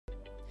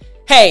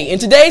Hey, in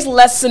today's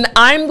lesson,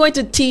 I'm going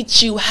to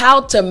teach you how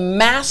to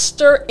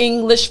master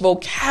English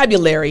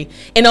vocabulary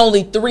in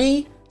only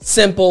 3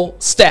 simple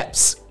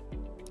steps.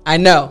 I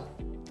know.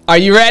 Are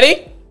you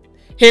ready?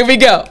 Here we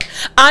go.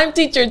 I'm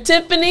Teacher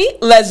Tiffany.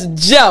 Let's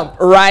jump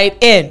right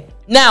in.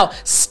 Now,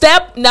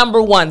 step number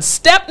one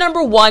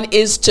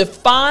is to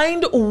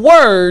find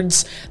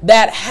words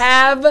that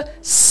have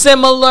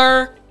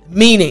similar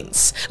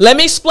meanings. Let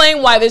me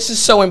explain why this is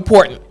so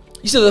important.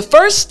 You see, the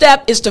first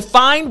step is to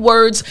find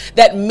words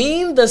that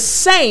mean the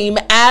same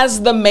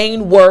as the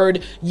main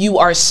word you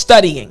are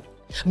studying.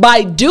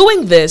 By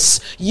doing this,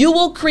 you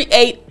will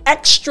create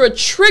extra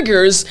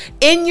triggers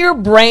in your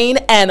brain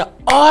and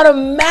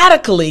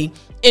automatically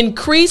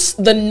increase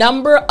the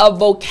number of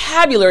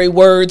vocabulary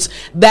words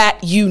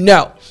that you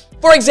know.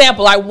 For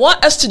example, I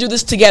want us to do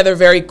this together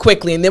very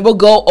quickly, and then we'll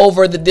go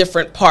over the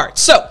different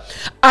parts. So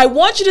I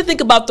want you to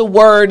think about the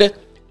word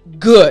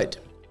good.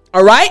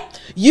 All right?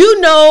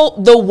 You know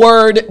the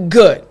word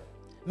good.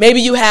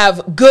 Maybe you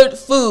have good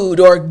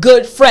food or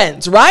good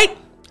friends, right?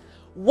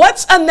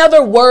 What's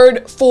another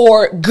word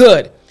for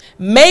good?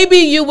 Maybe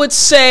you would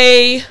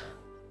say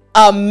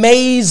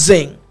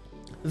amazing.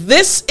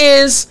 This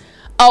is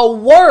a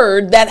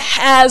word that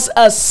has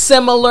a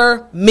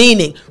similar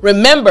meaning.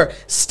 Remember,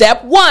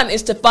 step 1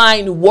 is to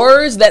find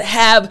words that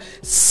have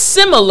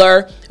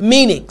similar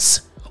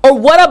meanings. Or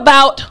what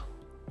about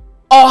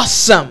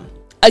awesome?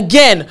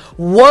 Again,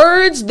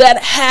 words that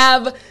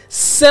have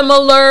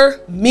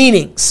similar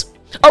meanings.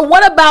 Or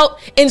what about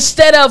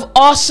instead of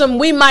awesome,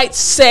 we might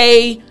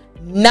say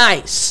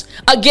nice.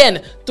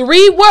 Again,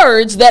 3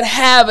 words that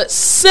have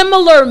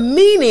similar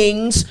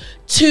meanings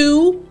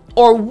to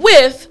or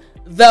with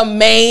the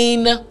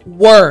main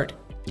word.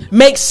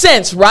 Makes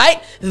sense,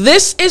 right?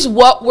 This is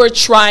what we're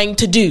trying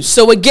to do.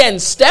 So again,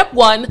 step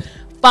 1,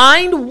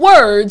 find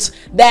words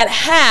that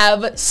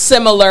have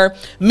similar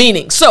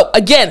meaning. So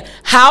again,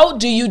 how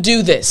do you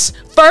do this?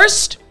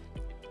 First,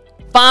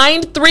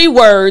 find 3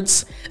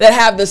 words that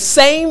have the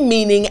same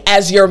meaning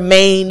as your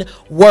main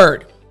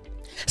word.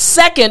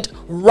 Second,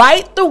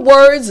 write the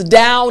words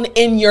down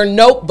in your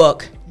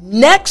notebook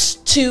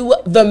next to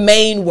the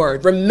main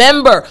word.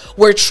 Remember,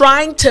 we're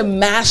trying to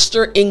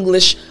master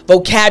English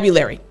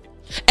vocabulary.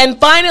 And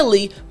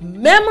finally,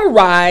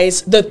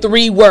 memorize the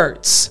 3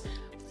 words.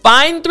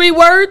 Find 3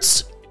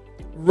 words,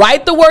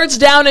 write the words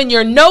down in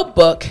your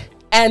notebook,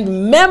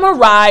 and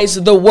memorize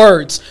the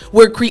words.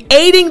 We're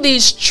creating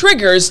these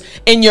triggers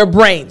in your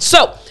brain.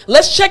 So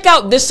let's check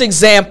out this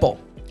example.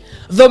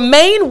 The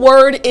main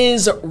word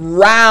is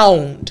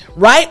round,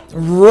 right?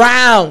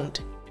 Round.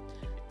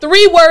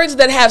 3 words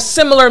that have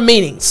similar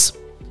meanings: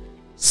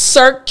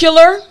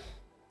 circular,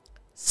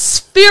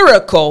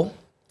 spherical,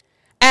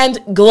 and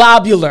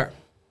globular.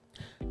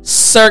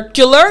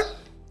 Circular,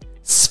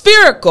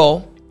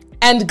 spherical,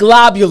 and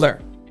globular.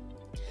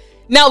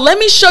 Now, let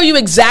me show you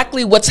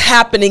exactly what's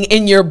happening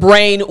in your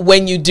brain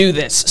when you do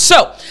this.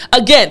 So,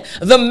 again,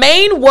 the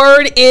main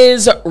word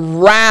is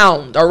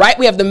round, all right?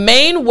 We have the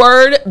main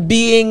word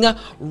being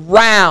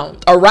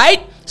round, all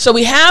right? So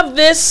we have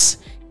this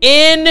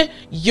in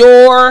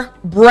your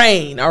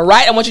brain, all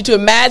right? I want you to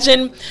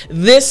imagine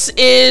this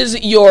is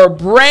your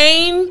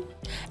brain.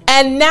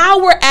 And now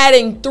we're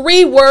adding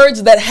 3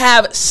 words that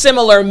have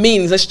similar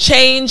meanings. Let's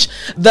change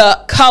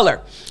the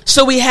color.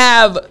 So we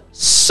have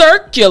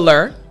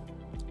circular.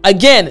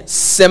 Again,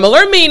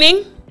 similar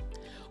meaning.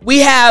 We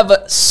have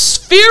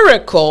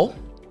spherical,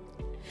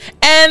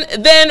 and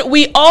then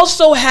we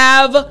also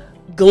have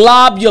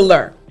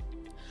globular.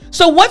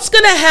 So what's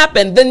going to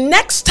happen? The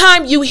next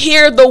time you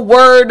hear the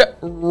word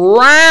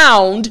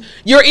round,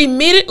 you're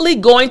immediately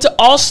going to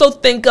also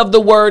think of the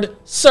word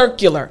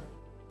circular,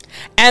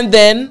 and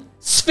then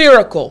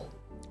spherical,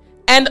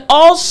 and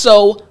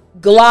also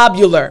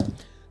globular.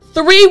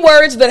 3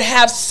 words that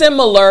have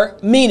similar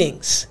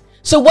meanings.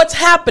 So what's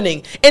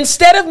happening?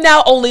 Instead of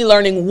now only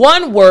learning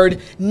 1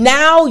 word,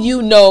 now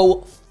you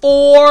know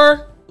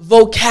 4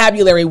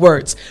 vocabulary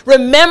words.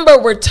 Remember,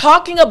 we're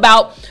talking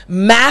about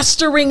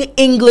mastering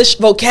English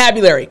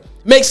vocabulary.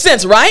 Makes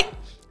sense, right?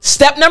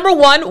 Step number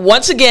 1,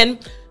 once again,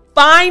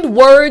 find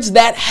words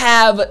that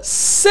have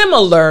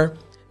similar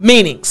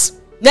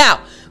meanings. Now,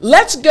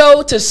 let's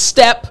go to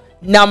step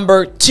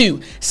number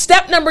 2.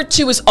 Step number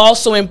 2 is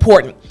also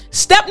important.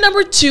 Step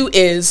number 2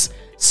 is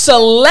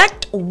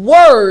select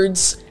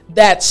words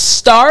that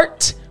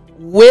start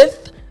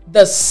with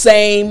the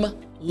same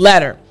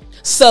letter.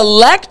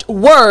 Select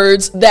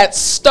words that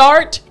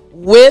start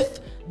with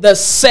the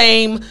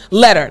same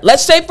letter.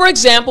 Let's say, for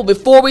example,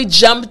 before we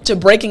jump to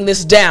breaking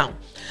this down,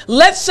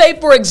 let's say,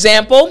 for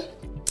example,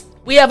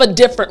 we have a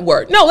different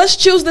word. No, let's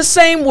choose the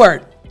same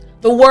word,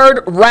 the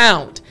word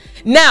round.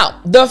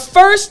 Now, the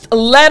first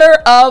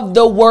letter of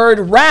the word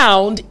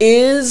round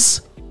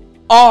is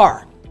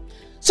R.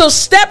 So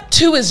step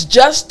 2 is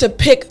just to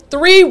pick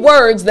 3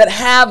 words that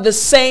have the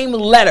same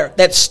letter,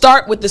 that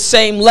start with the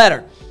same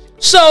letter.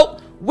 So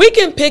we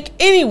can pick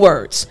any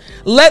words.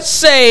 Let's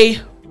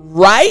say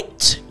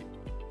right.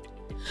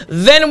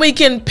 Then we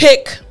can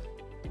pick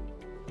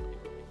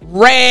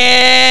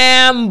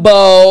Rambo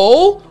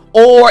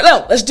Or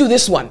no, let's do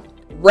this one.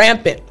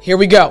 Rampant. Here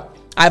we go.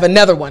 I have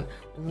another one.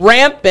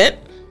 Rampant.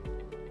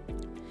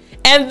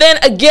 And then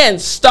again,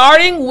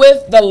 starting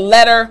with the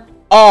letter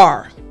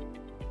R.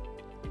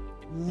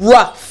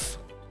 Rough.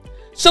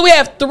 So we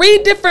have three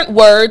different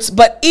words,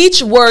 but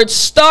each word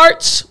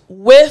starts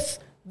with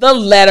the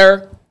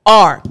letter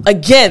R.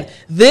 Again,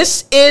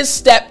 this is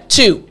step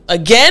 2.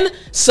 Again,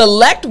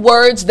 select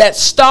words that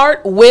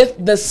start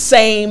with the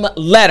same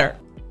letter.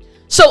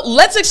 So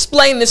let's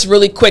explain this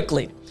really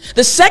quickly.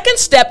 The second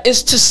step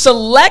is to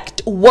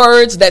select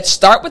words that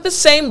start with the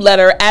same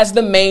letter as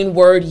the main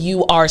word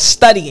you are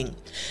studying.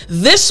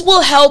 This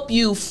will help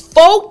you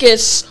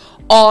focus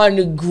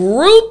on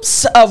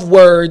groups of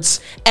words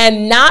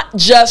and not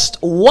just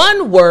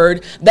one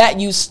word that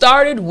you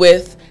started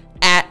with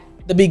at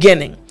the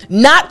beginning.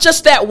 Not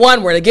just that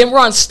one word. Again, we're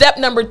on step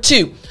number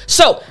 2.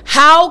 So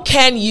how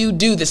can you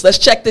do this? Let's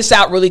check this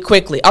out really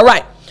quickly. All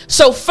right.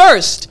 So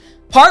first,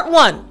 part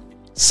 1.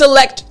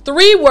 Select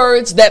 3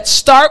 words that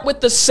start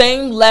with the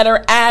same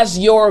letter as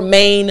your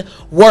main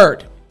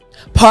word.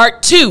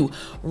 Part 2,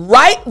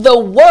 write the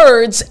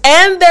words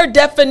and their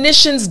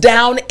definitions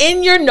down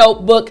in your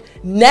notebook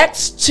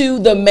next to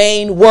the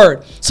main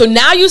word. So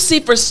now you see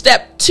for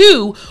step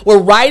 2, we're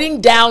writing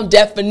down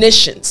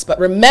definitions. But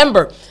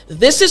remember,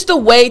 this is the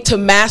way to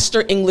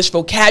master English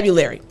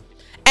vocabulary.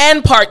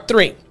 And part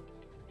 3,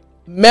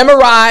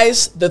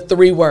 memorize the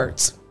 3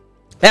 words.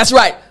 That's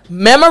right.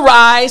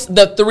 Memorize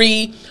the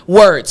 3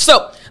 words.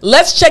 So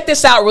let's check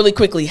this out really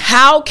quickly.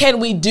 How can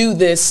we do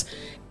this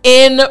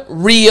in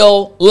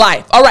real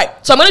life? All right.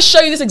 So I'm going to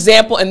show you this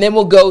example and then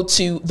we'll go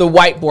to the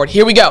whiteboard.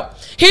 Here we go.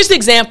 Here's the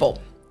example.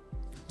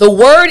 The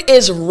word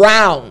is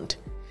round.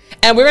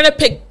 And we're going to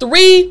pick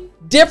 3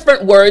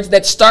 different words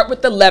that start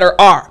with the letter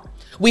R.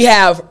 We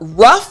have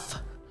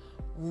rough,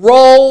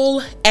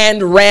 roll,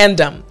 and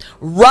random.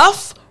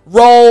 Rough,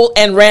 roll,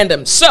 and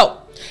random.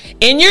 So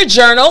in your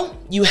journal,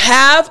 you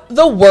have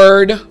the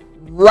word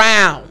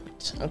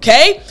round,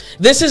 okay?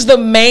 This is the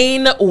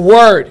main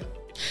word.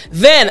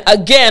 Then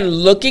again,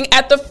 looking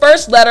at the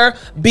first letter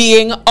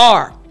being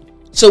R.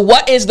 So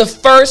what is the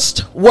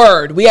first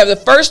word? We have the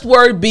first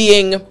word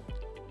being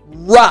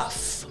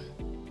rough.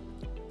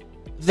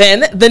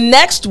 Then the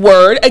next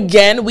word,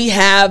 again, we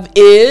have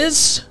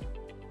is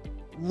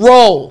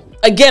roll.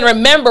 Again,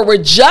 remember,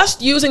 we're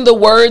just using the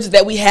words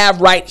that we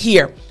have right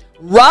here.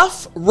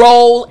 Rough,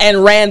 roll,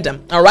 and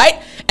random. All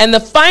right. And the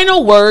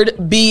final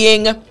word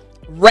being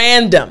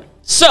random.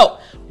 So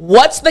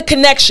what's the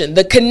connection?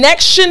 The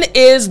connection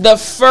is the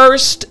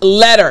first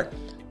letter,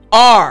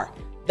 R.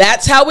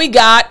 That's how we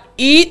got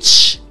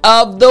each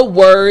of the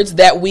words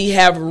that we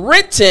have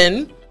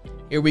written.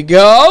 Here we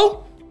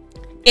go.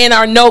 In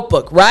our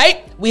notebook,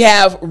 right? We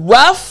have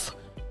rough,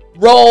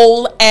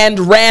 roll, and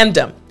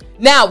random.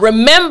 Now,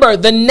 remember,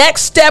 the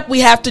next step we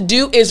have to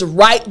do is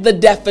write the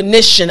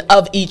definition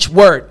of each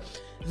word.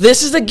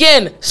 This is,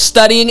 again,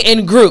 studying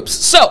in groups.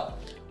 So,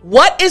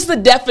 what is the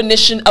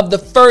definition of the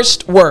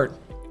first word?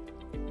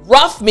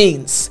 Rough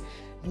means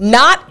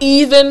not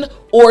even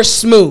or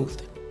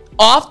smooth,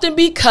 often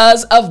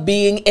because of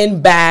being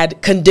in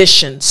bad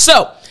condition.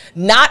 So,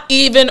 not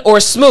even or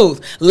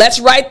smooth. Let's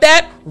write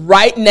that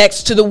right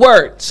next to the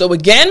word. So,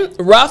 again,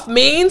 rough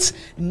means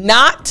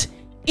not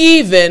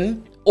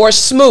even or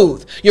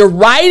smooth. You're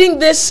writing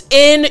this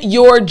in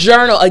your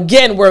journal.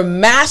 Again, we're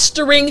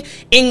mastering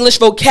English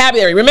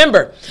vocabulary.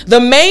 Remember, the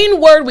main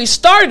word we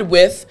started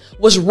with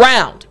was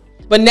round,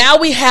 but now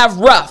we have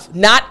rough,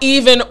 not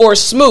even or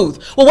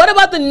smooth. Well, what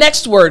about the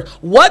next word?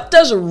 What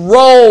does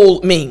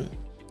roll mean?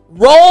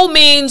 Roll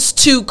means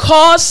to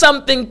cause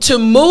something to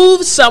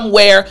move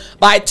somewhere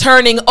by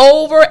turning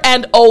over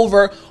and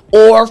over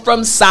or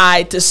from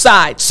side to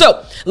side.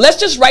 So let's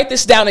just write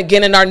this down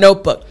again in our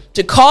notebook.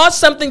 To cause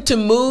something to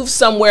move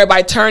somewhere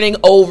by turning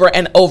over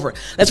and over.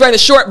 Let's write the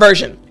short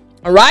version.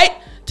 All right?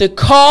 To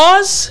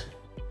cause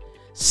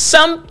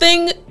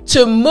something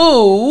to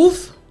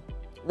move,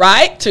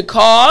 right? To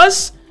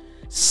cause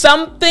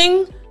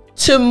something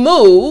to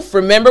move.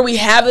 Remember, we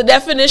have the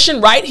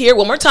definition right here.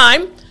 One more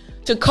time.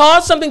 To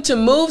cause something to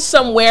move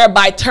somewhere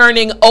by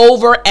turning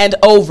over and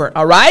over.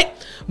 All right?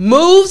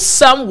 Move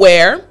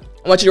somewhere.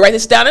 I want you to write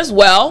this down as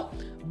well.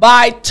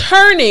 By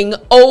turning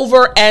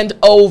over and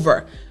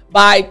over.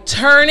 By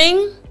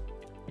turning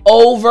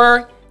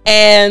over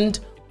and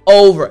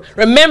over.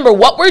 Remember,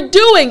 what we're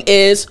doing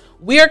is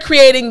we are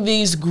creating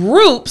these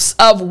groups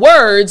of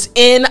words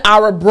in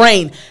our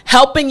brain,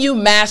 helping you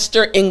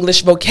master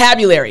English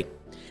vocabulary.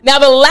 Now,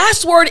 the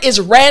last word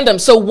is random.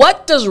 So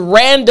what does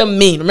random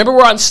mean? Remember,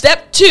 we're on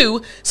step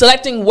 2,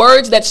 selecting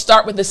words that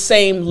start with the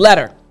same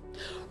letter.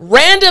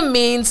 Random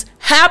means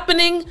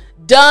happening,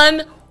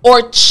 done,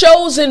 or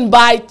chosen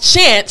by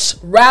chance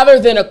rather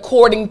than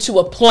according to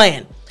a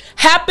plan.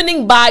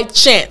 Happening by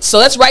chance. So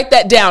let's write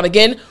that down.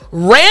 Again,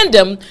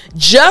 random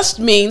just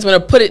means, I'm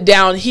going to put it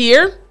down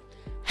here,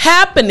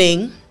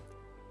 happening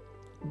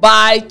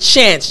by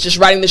chance. Just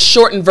writing the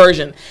shortened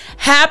version.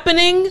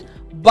 Happening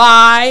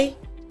by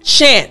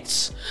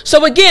chance.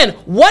 So again,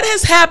 what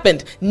has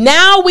happened?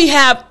 Now we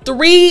have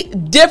three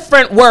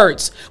different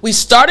words. We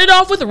started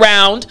off with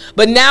round,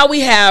 but now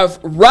we have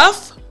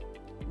rough,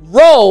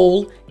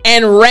 roll,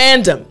 and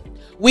random.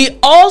 We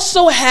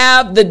also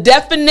have the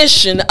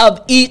definition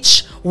of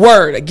each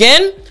word.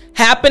 Again,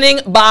 happening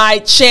by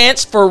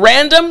chance for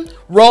random,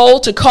 roll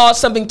to cause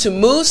something to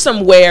move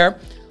somewhere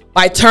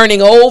by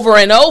turning over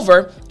and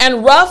over,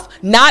 and rough,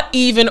 not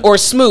even or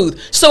smooth.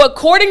 So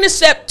according to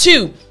step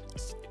 2,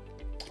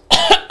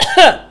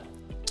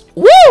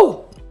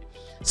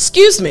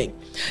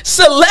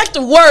 select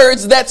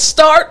words that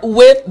start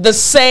with the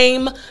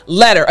same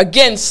letter.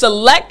 Again,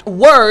 select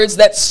words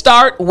that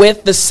start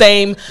with the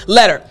same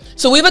letter.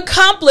 So we've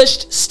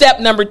accomplished step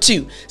number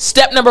 2.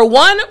 Step number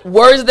 1,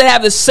 words that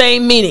have the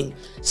same meaning.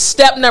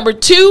 Step number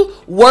 2,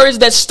 words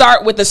that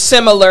start with a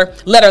similar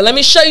letter. Let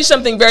me show you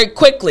something very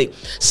quickly.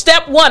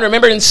 Step 1,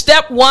 remember in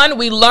step 1,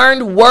 we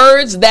learned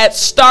words that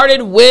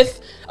started with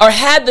or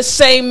had the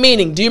same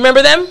meaning. Do you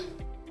remember them?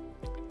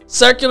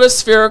 Circular,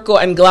 spherical,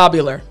 and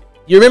globular.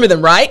 You remember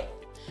them, right?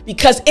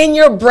 Because in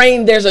your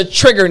brain, there's a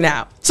trigger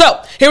now.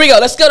 So here we go.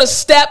 Let's go to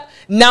step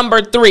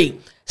number 3.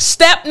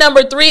 Step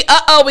number 3.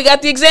 We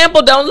got the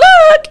example. Don't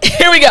look.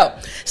 Here we go.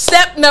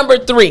 Step number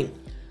 3.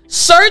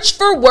 Search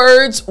for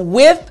words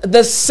with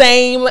the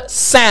same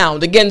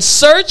sound. Again,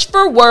 search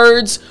for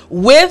words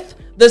with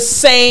the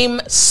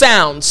same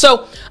sound.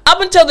 So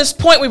up until this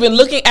point, we've been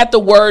looking at the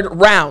word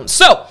round.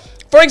 So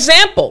for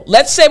example,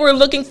 let's say we're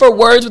looking for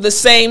words with the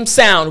same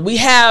sound. We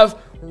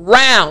have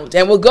round,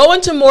 and we'll go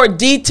into more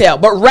detail,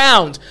 but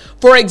round.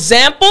 For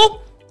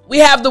example, we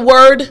have the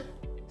word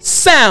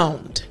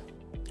sound.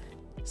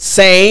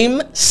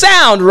 Same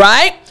sound,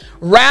 right?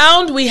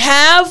 Round, we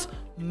have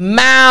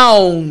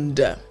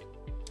mound.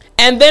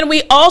 And then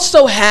we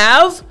also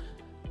have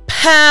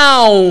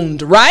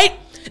pound, right?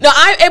 Now,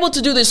 I'm able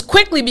to do this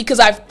quickly because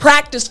I've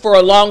practiced for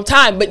a long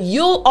time, but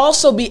you'll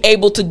also be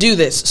able to do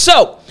this.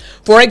 So,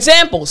 for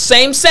example,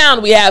 same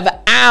sound, we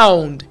have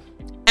ound,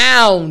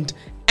 ound,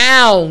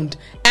 ound,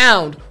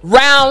 ound,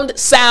 round,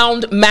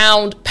 sound,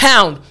 mound,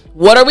 pound.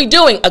 What are we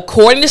doing?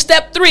 According to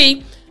step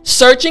 3,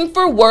 searching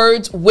for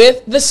words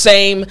with the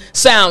same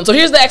sound. So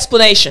here's the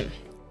explanation.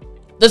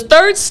 The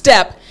third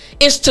step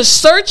is to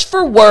search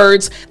for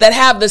words that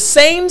have the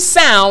same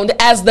sound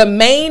as the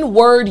main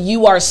word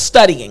you are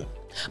studying.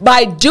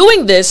 By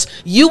doing this,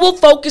 you will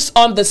focus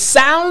on the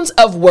sounds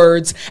of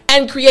words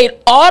and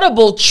create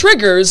audible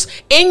triggers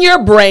in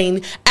your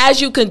brain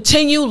as you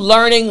continue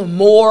learning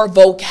more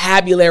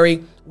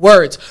vocabulary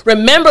words.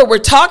 Remember, we're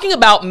talking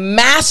about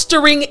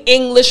mastering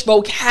English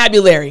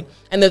vocabulary.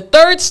 And the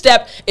third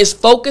step is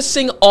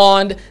focusing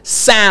on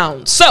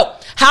sound. So,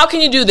 how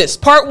can you do this?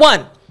 Part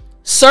 1.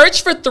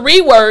 Search for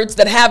 3 words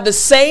that have the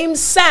same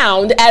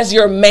sound as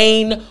your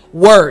main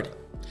word.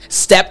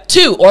 Step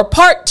 2, or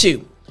part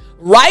 2,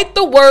 write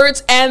the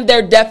words and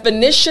their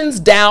definitions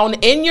down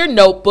in your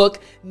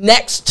notebook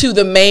next to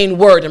the main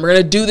word. And we're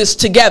going to do this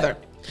together.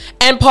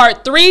 And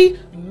part 3,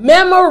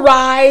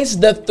 memorize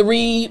the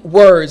 3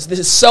 words. This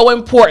is so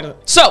important.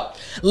 So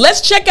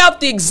let's check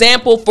out the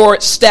example for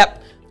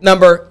step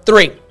number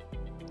 3.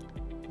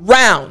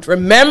 Round.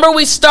 Remember,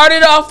 we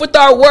started off with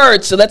our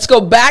words, so let's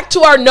go back to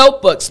our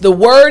notebooks. The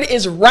word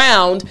is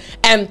round,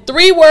 and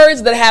 3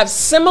 words that have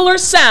similar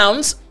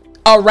sounds: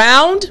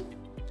 around,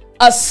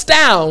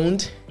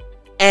 astound,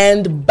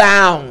 and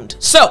bound.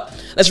 So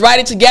let's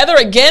write it together.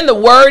 Again, the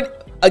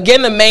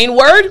main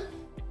word,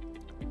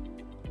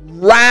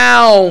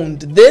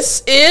 round.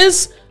 This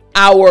is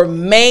our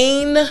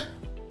main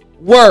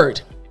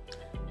word.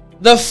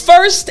 The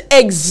first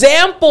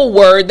example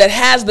word that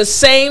has the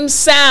same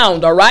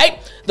sound, all right?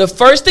 The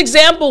first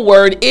example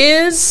word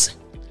is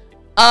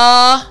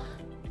around,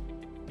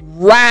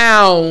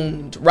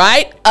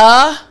 right?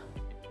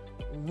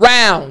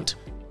 Around.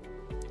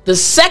 The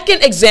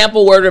second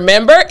example word,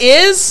 remember,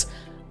 is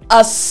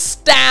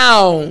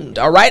astound,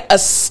 all right?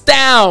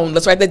 Astound.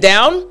 Let's write that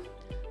down.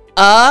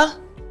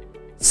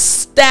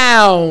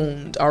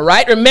 Astound, all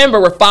right?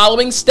 Remember, we're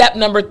following step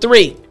number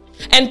 3.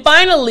 And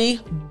finally,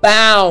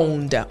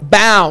 bound,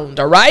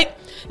 all right?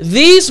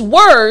 These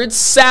words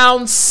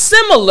sound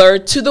similar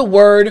to the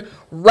word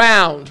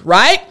round,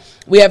 right?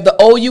 We have the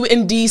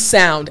O-U-N-D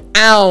sound,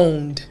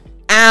 ound,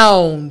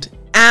 ound,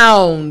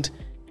 ound,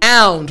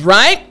 ound,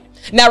 right?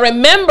 Now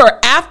remember,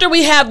 after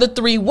we have the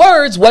 3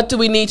 words, what do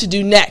we need to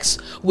do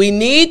next? We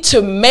need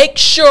to make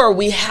sure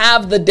we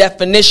have the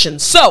definition.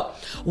 So,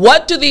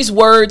 what do these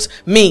words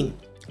mean?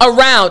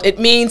 Around, it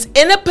means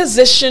in a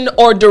position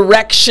or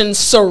direction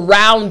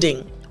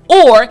surrounding,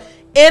 or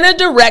in a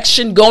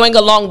direction going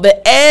along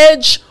the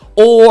edge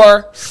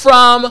or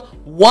from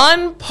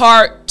one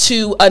part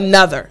to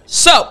another.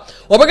 So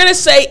what we're going to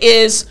say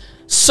is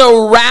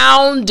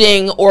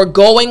surrounding or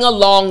going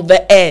along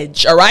the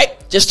edge, all right?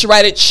 Just to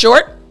write it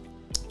short,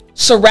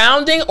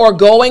 surrounding or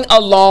going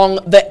along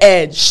the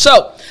edge.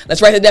 So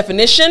let's write the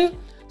definition: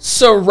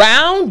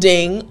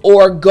 surrounding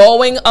or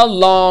going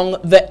along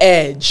the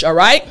edge, all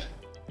right?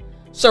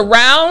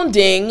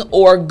 Surrounding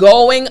or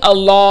going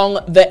along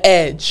the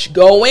edge.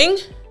 Going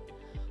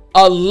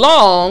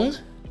along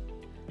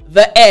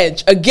the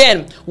edge.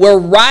 Again, we're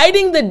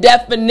writing the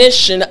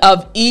definition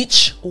of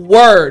each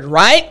word,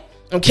 right?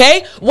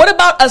 Okay, what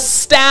about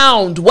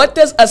astound? What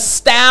does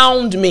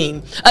astound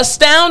mean?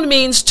 Astound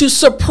means to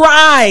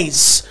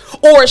surprise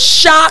or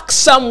shock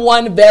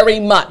someone very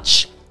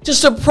much. To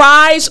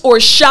surprise or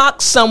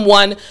shock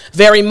someone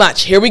very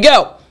much. Here we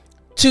go.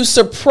 To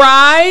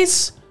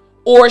surprise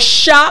or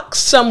shock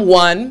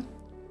someone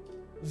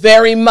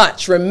very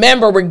much.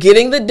 Remember, we're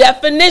getting the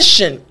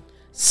definition.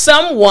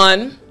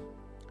 Someone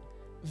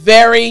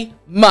very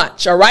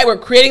much. All right, we're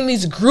creating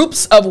these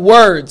groups of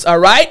words. All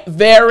right,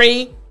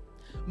 very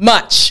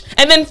much.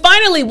 And then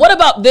finally, what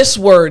about this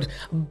word,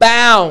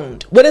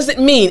 bound? What does it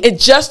mean? It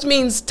just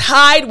means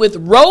tied with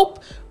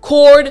rope,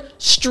 cord,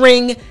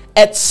 string,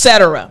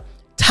 etc.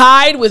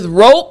 Tied with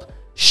rope,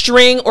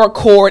 string, or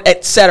cord,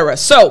 etc.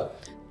 So,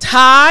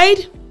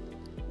 tied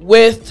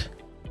with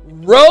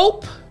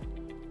rope,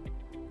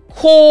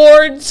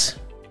 cords,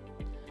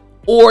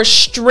 or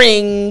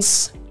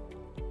strings,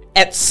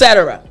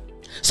 etc.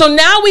 So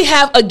now we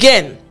have,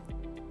 again,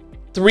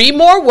 3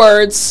 more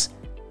words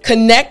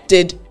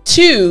connected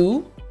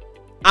to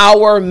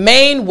our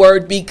main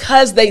word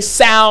because they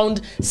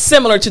sound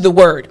similar to the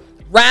word.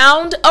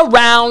 Round,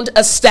 around,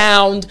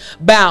 astound,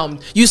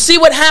 bound. You see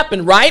what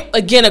happened, right?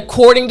 Again,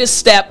 according to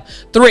step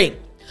 3.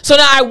 So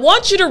now I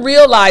want you to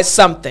realize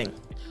something.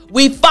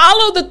 We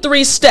follow the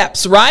 3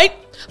 steps, right?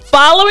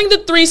 Following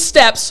the 3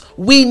 steps,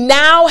 we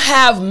now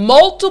have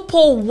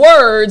multiple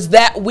words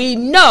that we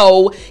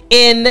know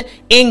in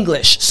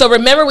English. So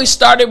remember, we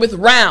started with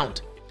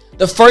round.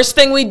 The first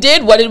thing we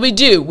did, what did we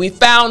do? We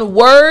found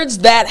words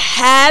that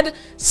had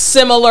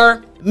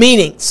similar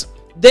meanings.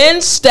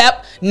 Then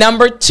step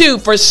number 2.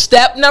 For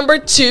step number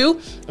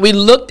 2, we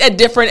looked at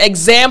different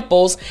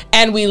examples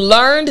and we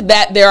learned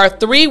that there are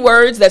 3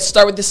 words that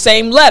start with the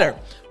same letter: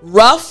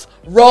 rough,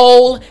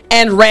 roll,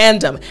 and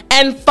random.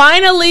 And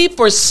finally,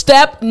 for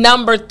step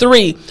number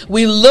 3,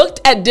 we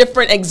looked at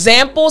different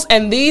examples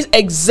and these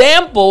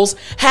examples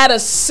had a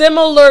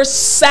similar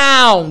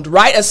sound,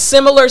 right? A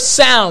similar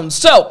sound.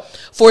 So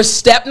for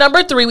step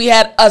number 3, we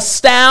had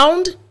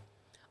astound,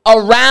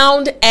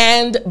 around,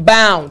 and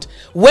bound.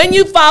 When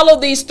you follow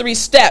these 3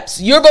 steps,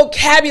 your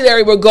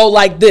vocabulary will go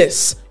like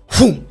this.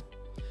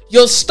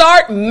 You'll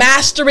start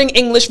mastering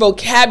English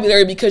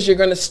vocabulary because you're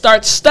going to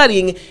start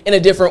studying in a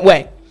different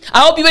way.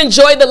 I hope you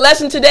enjoyed the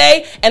lesson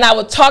today, and I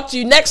will talk to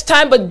you next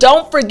time. But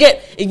don't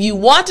forget, if you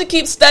want to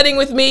keep studying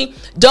with me,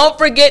 don't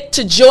forget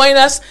to join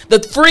us. The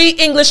free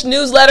English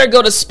newsletter,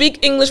 go to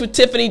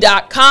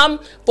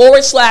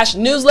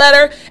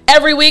speakenglishwithtiffany.com/newsletter.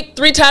 Every week,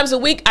 3 times a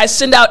week, I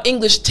send out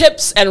English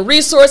tips and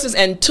resources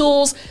and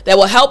tools that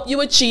will help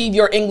you achieve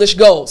your English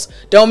goals.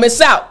 Don't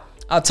miss out.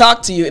 I'll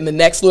talk to you in the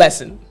next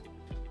lesson.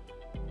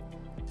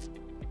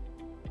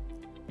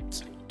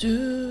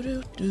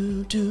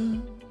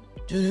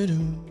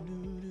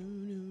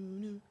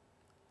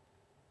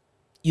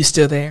 You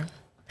still there?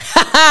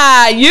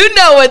 You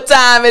know what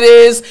time it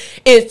is.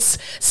 It's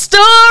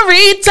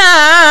story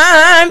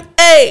time.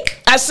 Hey,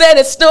 I said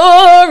it's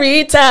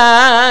story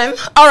time.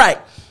 All right.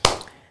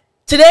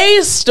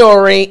 Today's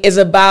story is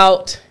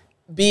about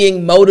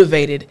being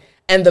motivated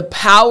and the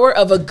power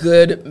of a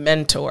good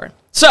mentor.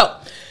 So,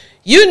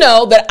 you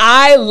know that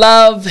I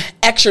love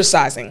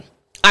exercising.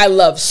 I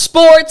love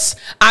sports.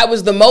 I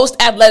was the most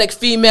athletic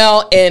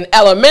female in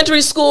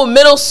elementary school,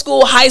 middle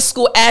school, high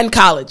school, and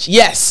college.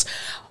 Yes.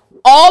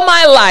 All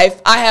my life,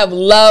 I have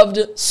loved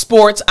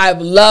sports.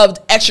 I've loved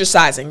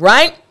exercising,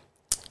 right?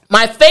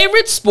 My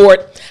favorite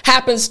sport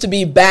happens to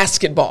be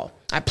basketball.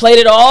 I played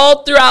it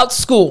all throughout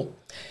school.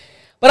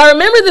 But I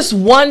remember this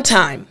one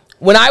time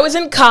when I was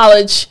in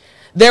college,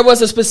 there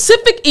was a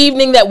specific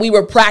evening that we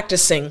were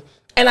practicing,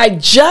 and I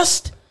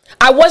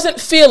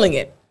wasn't feeling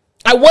it.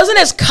 I wasn't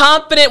as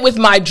confident with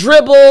my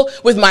dribble,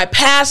 with my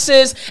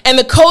passes, and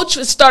the coach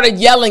started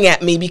yelling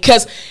at me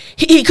because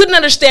he couldn't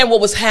understand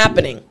what was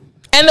happening.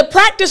 And the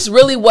practice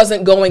really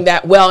wasn't going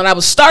that well, and I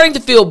was starting to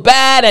feel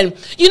bad. And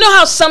you know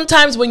how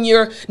sometimes when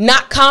you're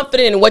not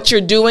confident in what you're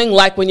doing,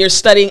 like when you're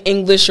studying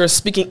English or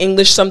speaking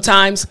English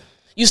sometimes,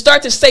 you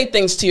start to say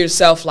things to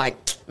yourself like,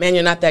 man,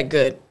 you're not that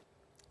good.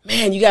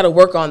 Man, you got to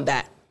work on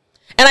that.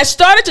 And I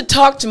started to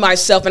talk to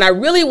myself, and I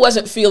really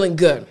wasn't feeling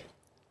good.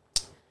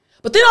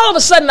 But then all of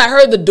a sudden, I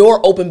heard the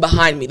door open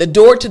behind me, the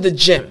door to the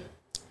gym.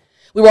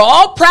 We were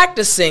all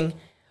practicing,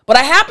 but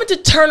I happened to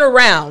turn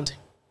around,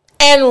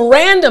 and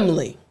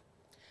randomly,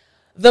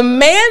 the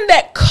man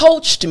that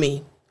coached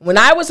me when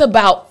I was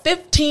about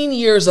 15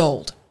 years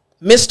old,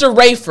 Mr.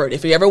 Rayford,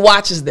 if he ever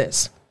watches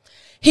this,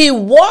 he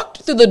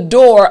walked through the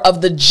door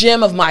of the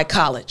gym of my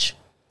college.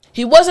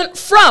 He wasn't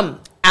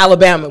from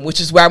Alabama, which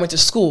is where I went to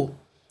school,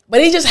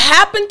 but he just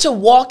happened to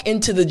walk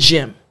into the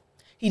gym.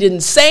 He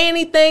didn't say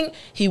anything.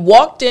 He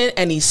walked in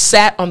and he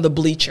sat on the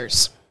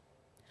bleachers.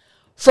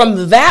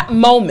 From that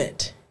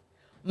moment,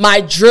 my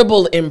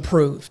dribble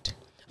improved.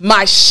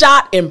 My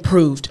shot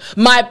improved.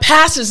 My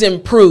passes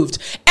improved.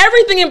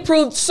 Everything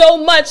improved so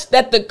much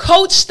that the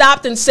coach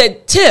stopped and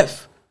said,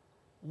 Tiff,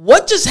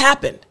 what just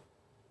happened?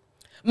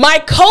 My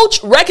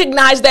coach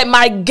recognized that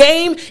my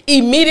game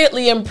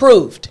immediately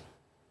improved.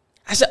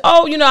 I said,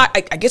 oh,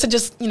 I guess I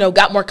just,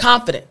 got more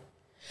confident.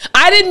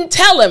 I didn't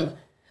tell him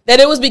that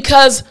it was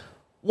because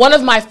one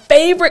of my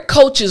favorite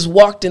coaches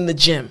walked in the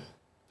gym.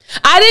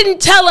 I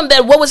didn't tell him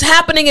that what was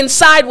happening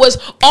inside was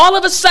all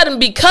of a sudden,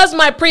 because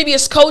my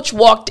previous coach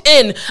walked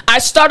in, I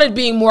started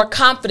being more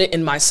confident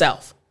in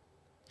myself.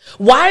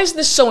 Why is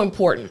this so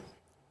important?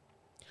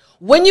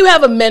 When you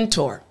have a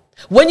mentor,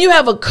 when you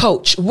have a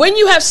coach, when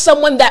you have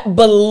someone that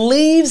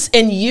believes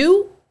in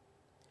you,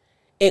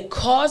 it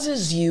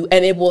causes you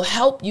and it will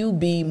help you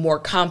be more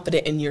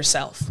confident in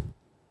yourself.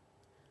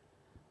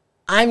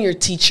 I'm your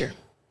teacher.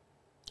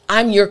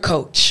 I'm your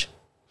coach.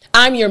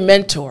 I'm your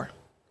mentor.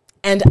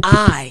 And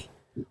I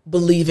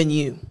believe in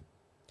you.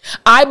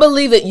 I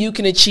believe that you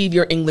can achieve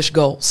your English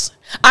goals.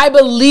 I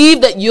believe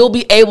that you'll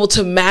be able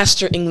to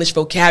master English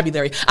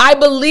vocabulary. I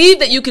believe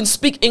that you can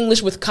speak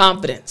English with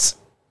confidence.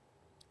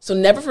 So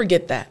never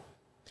forget that.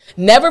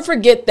 Never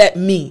forget that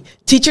me,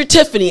 Teacher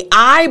Tiffany,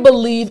 I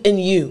believe in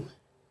you.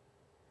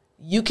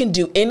 You can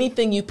do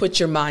anything you put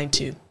your mind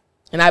to.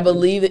 And I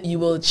believe that you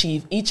will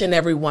achieve each and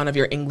every one of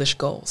your English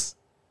goals.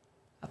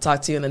 I'll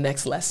talk to you in the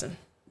next lesson.